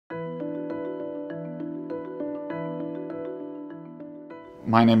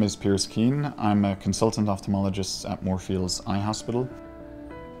My name is Pearse Keane. I'm a consultant ophthalmologist at Moorfields Eye Hospital.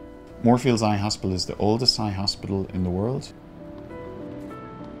 Moorfields Eye Hospital is the oldest eye hospital in the world.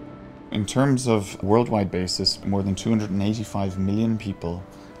 In terms of worldwide basis, more than 285 million people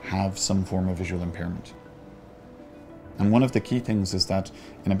have some form of visual impairment. And one of the key things is that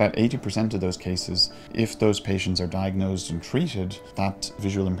in about 80% of those cases, if those patients are diagnosed and treated, that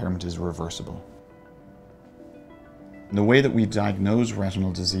visual impairment is reversible. The way that we diagnose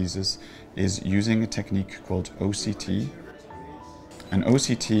retinal diseases is using a technique called OCT. And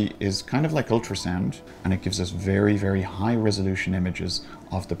OCT is kind of like ultrasound, and it gives us very, very high resolution images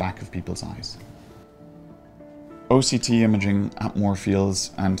of the back of people's eyes. OCT imaging at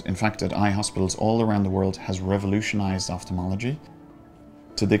Moorfields, and in fact at eye hospitals all around the world, has revolutionized ophthalmology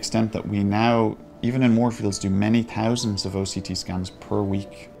to the extent that we now, even in Moorfields, do many thousands of OCT scans per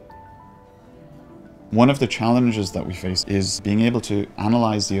week. One of the challenges that we face is being able to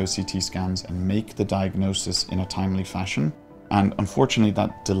analyze the OCT scans and make the diagnosis in a timely fashion. And unfortunately,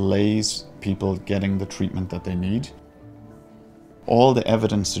 that delays people getting the treatment that they need. All the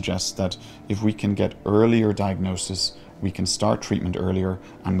evidence suggests that if we can get earlier diagnosis, we can start treatment earlier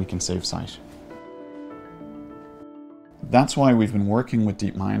and we can save sight. That's why we've been working with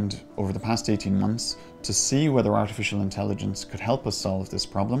DeepMind over the past 18 months to see whether artificial intelligence could help us solve this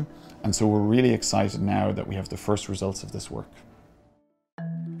problem. And so we're really excited now that we have the first results of this work.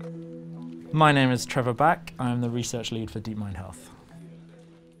 My name is Trevor Back. I'm the research lead for DeepMind Health.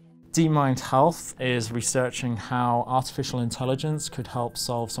 DeepMind Health is researching how artificial intelligence could help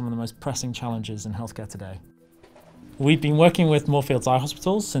solve some of the most pressing challenges in healthcare today. We've been working with Moorfields Eye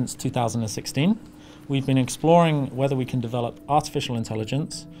Hospital since 2016. We've been exploring whether we can develop artificial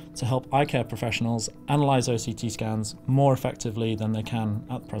intelligence to help eye care professionals analyze OCT scans more effectively than they can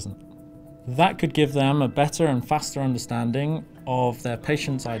at present. That could give them a better and faster understanding of their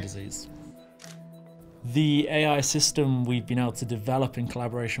patient's eye disease. The AI system we've been able to develop in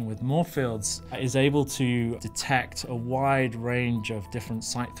collaboration with Moorfields is able to detect a wide range of different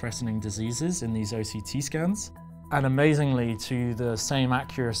sight-threatening diseases in these OCT scans, and amazingly to the same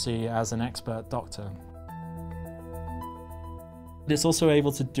accuracy as an expert doctor. It's also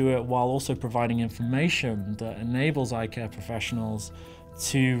able to do it while also providing information that enables eye care professionals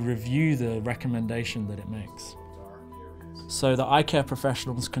to review the recommendation that it makes. So that eye care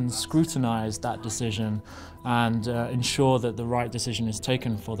professionals can scrutinize that decision and ensure that the right decision is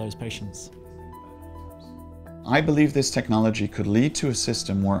taken for those patients. I believe this technology could lead to a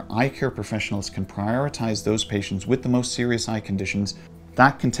system where eye care professionals can prioritize those patients with the most serious eye conditions.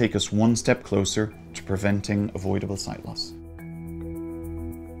 That can take us one step closer to preventing avoidable sight loss.